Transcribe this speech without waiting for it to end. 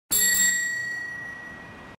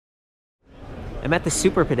I'm at the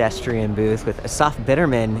Superpedestrian booth with Asaf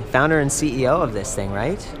Bitterman, founder and CEO of this thing,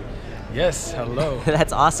 right? Yes, hello.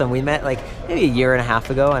 That's awesome. We met like maybe a year and a half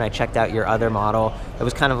ago, and I checked out your other model. It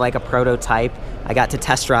was kind of like a prototype. I got to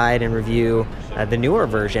test ride and review the newer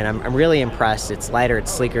version. I'm really impressed. It's lighter,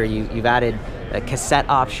 it's sleeker. You've added a cassette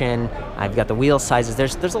option. I've got the wheel sizes.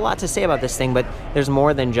 There's a lot to say about this thing, but there's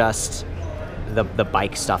more than just the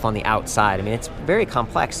bike stuff on the outside. I mean, it's very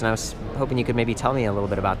complex, and I was hoping you could maybe tell me a little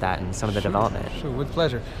bit about that and some of the development. Sure, with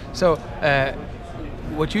pleasure. So,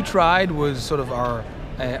 what you tried was sort of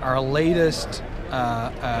our latest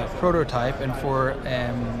prototype,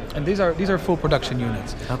 and these are full production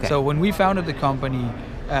units. Okay. So when we founded the company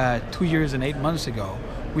 2 years and 8 months ago,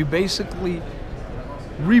 we basically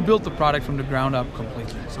rebuilt the product from the ground up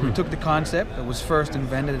completely. So we took the concept that was first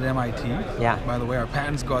invented at MIT. Yeah. By the way, our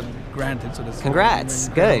patents got granted, so that's Congrats.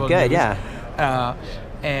 Good, news. yeah.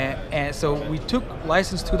 And so we took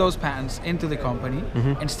license to those patents into the company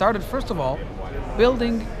Mm-hmm. and started, first of all,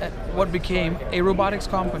 building what became a robotics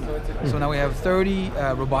company. So now we have 30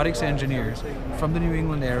 robotics engineers from the New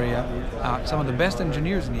England area, some of the best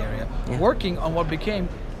engineers in the area, Yeah. working on what became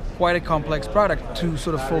quite a complex product to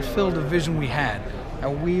sort of fulfill the vision we had. A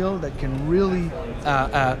wheel that can really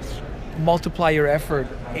multiply your effort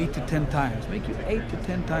 8 to 10 times, make you 8 to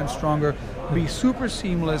 10 times stronger, be super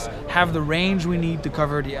seamless, have the range we need to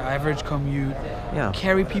cover the average commute, Yeah.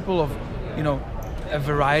 carry people of, a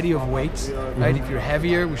variety of weights, right? If you're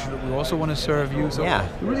heavier, we also want to serve you. So Yeah.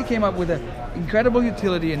 we really came up with an incredible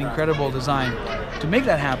utility and incredible design. To make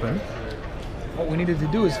that happen, what we needed to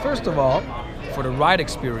do is, first of all, for the ride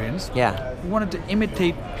experience, Yeah. we wanted to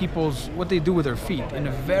imitate what they do with their feet in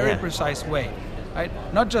a very Yeah. precise way, right?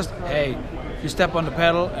 Not just, hey, you step on the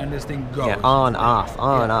pedal and this thing goes. Yeah, on, off,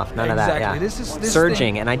 none of that. Exactly. Yeah. This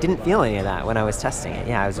surging, thing, and I didn't feel any of that when I was testing it.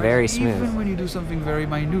 Yeah, it was very smooth. Even when you do something very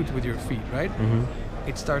minute with your feet, right?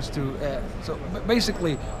 It starts to. So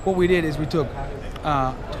basically, what we did is we took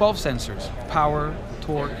 12 sensors: power,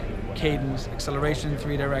 torque, cadence, acceleration,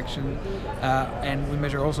 3 direction, and we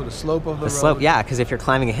measure also the slope of the road. Slope, yeah, because if you're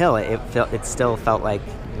climbing a hill, it still felt like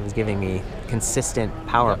it was giving me consistent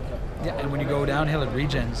power. Yeah, and when you go downhill, it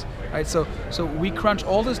regens. Right, so we crunch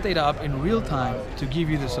all this data up in real time to give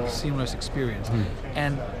you this sort of seamless experience.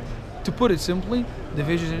 And to put it simply, the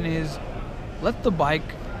vision is, let the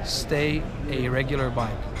bike stay a regular bike.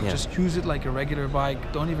 Yeah. Just use it like a regular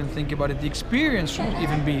bike. Don't even think about it. The experience should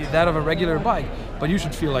even be that of a regular bike, but you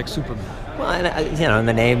should feel like Superman. Well, and and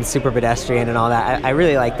the name Super Pedestrian and all that, I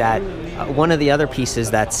really like that. One of the other pieces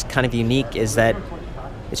that's kind of unique is that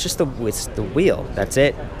it's just the wheel. That's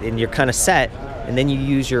it, and you're kind of set. And then you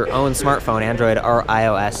use your own smartphone, Android or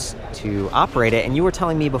iOS, to operate it. And you were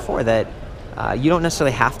telling me before that you don't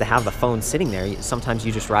necessarily have to have the phone sitting there. Sometimes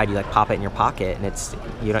you just ride, you like pop it in your pocket, and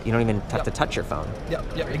you don't even have to touch your phone. Yeah.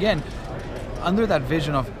 Again, under that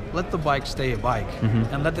vision of let the bike stay a bike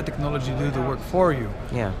and let the technology do the work for you.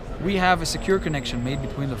 Yeah. We have a secure connection made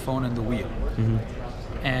between the phone and the wheel.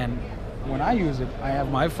 And when I use it, I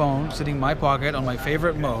have my phone sitting in my pocket on my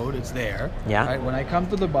favorite mode. It's there. Yeah. Right? When I come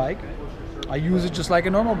to the bike, I use it just like a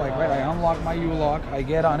normal bike, right? I unlock my U-lock, I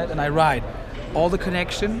get on it, and I ride. All the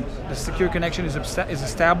connection, the secure connection is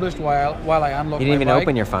established while I unlock my bike. You didn't even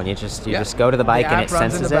open your phone. You just go to the bike the and app it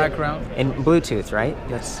runs senses in the it. background. And Bluetooth, right?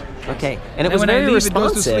 That's okay. And it was when I very leave, it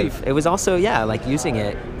goes to responsive. sleep. It was also like using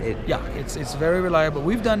it. Yeah, it's very reliable.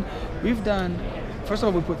 We've done. First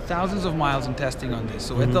of all, we put thousands of miles in testing on this.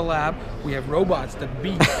 So at the lab, we have robots that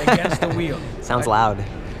beat against the wheel. Sounds loud.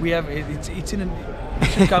 We have it's in. You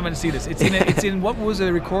should come and see this. It's in what was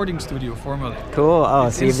a recording studio formerly. Cool. Oh,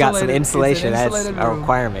 It's so you've got some insulated- insulation. it's an That's insulated a room.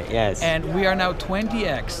 requirement. Yes. And we are now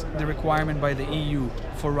 20x the requirement by the EU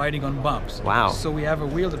for riding on bumps. Wow. So we have a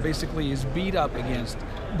wheel that basically is beat up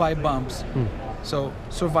by bumps. So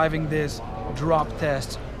surviving this, drop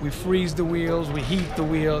tests, we freeze the wheels, we heat the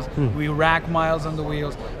wheels, we rack miles on the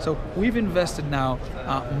wheels. So we've invested now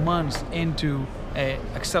months into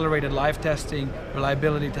accelerated live testing,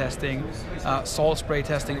 reliability testing, salt spray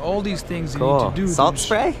testing, all these things you need to do. Salt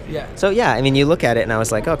spray? Yeah. So yeah, I mean, you look at it and I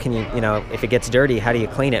was like, oh, can you, if it gets dirty, how do you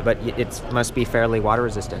clean it? But it must be fairly water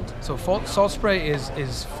resistant. So salt spray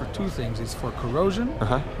is for 2 things. It's for corrosion,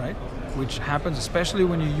 right? Which happens especially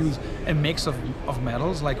when you use a mix of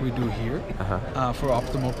metals like we do here for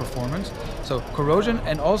optimal performance. So corrosion,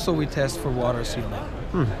 and also we test for water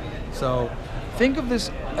sealing. So think of this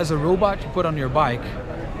as a robot you put on your bike,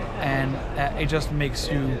 and it just makes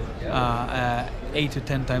you 8 to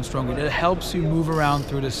 10 times stronger. It helps you move around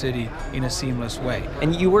through the city in a seamless way.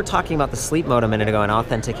 And you were talking about the sleep mode a minute ago and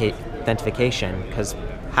authentication, because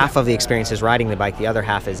half of the experience is riding the bike, the other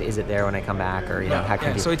half is it there when I come back, or how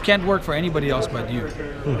can so it can't work for anybody else but you.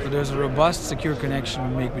 So there's a robust, secure connection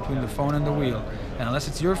we make between the phone and the wheel, and unless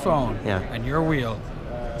it's your phone and your wheel,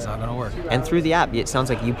 it's not going to work. And through the app, it sounds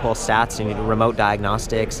like you pull stats and you do remote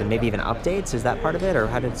diagnostics and maybe even updates. Is that part of it, or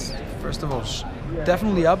how did it? First of all,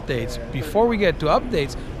 definitely updates. Before we get to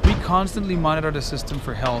updates, we constantly monitor the system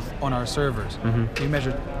for health on our servers. We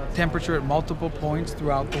measure temperature at multiple points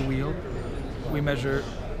throughout the wheel. We measure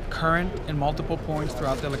current in multiple points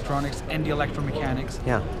throughout the electronics and the electromechanics.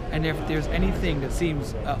 And if there's anything that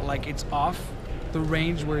seems like it's off the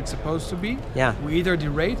range where it's supposed to be, we either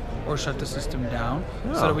derate or shut the system down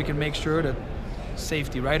so that we can make sure that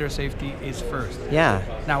safety, rider safety, is first.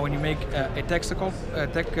 Now, when you make a tech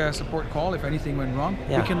support call, if anything went wrong,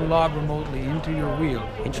 we can log remotely into your wheel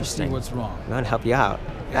to see what's wrong. We want to help you out.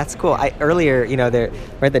 That's cool. Earlier, we're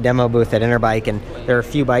at the demo booth at Interbike, and there are a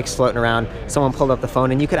few bikes floating around. Someone pulled up the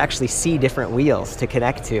phone, and you could actually see different wheels to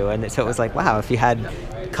connect to. And so it was like, wow, if you had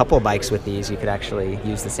a couple bikes with these, you could actually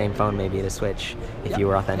use the same phone maybe to switch if you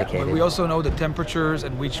were authenticated. But we also know the temperatures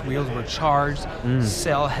at which wheels were charged,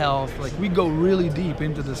 cell health. Like, we go really deep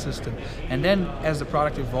into the system. And then as the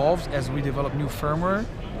product evolves, as we develop new firmware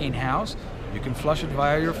in-house, you can flush it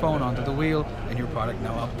via your phone onto the wheel, and your product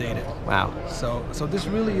now updated. Wow. So this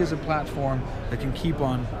really is a platform that can keep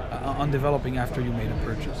on developing after you made a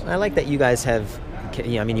purchase. I like that you guys have,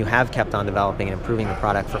 you have kept on developing and improving the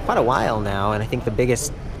product for quite a while now, and I think the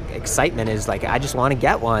biggest excitement is like, I just want to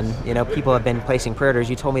get one. People have been placing pre-orders.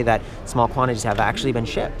 You told me that small quantities have actually been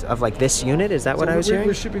shipped of like this unit. Is that what I was hearing?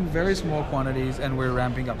 We're shipping very small quantities, and we're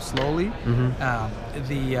ramping up slowly.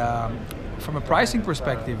 From a pricing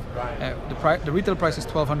perspective, the retail price is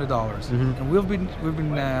 $1,200, and we've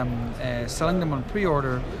been selling them on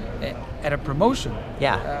pre-order at a promotion.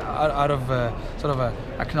 Out of sort of a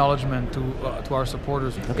acknowledgement to our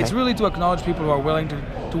supporters. It's really to acknowledge people who are willing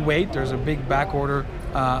to wait. There's a big back order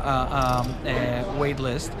wait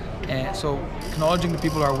list, so acknowledging the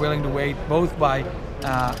people who are willing to wait, both by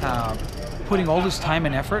putting all this time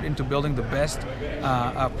and effort into building the best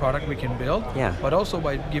product we can build, but also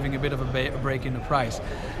by giving a bit of a break in the price.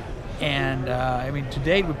 And to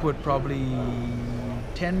date, we put probably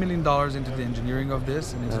 $10 million into the engineering of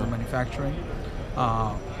this and into the manufacturing.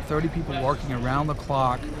 30 people working around the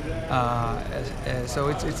clock.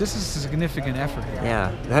 So this is a significant effort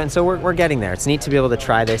here. And so we're getting there. It's neat to be able to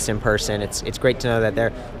try this in person. It's great to know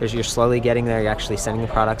that you're slowly getting there. You're actually sending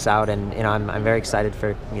the products out, and I'm very excited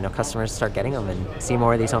for customers to start getting them and see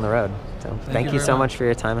more of these on the road. So thank you so much for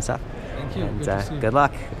your time, Asaf. Thank you. And good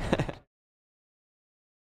luck.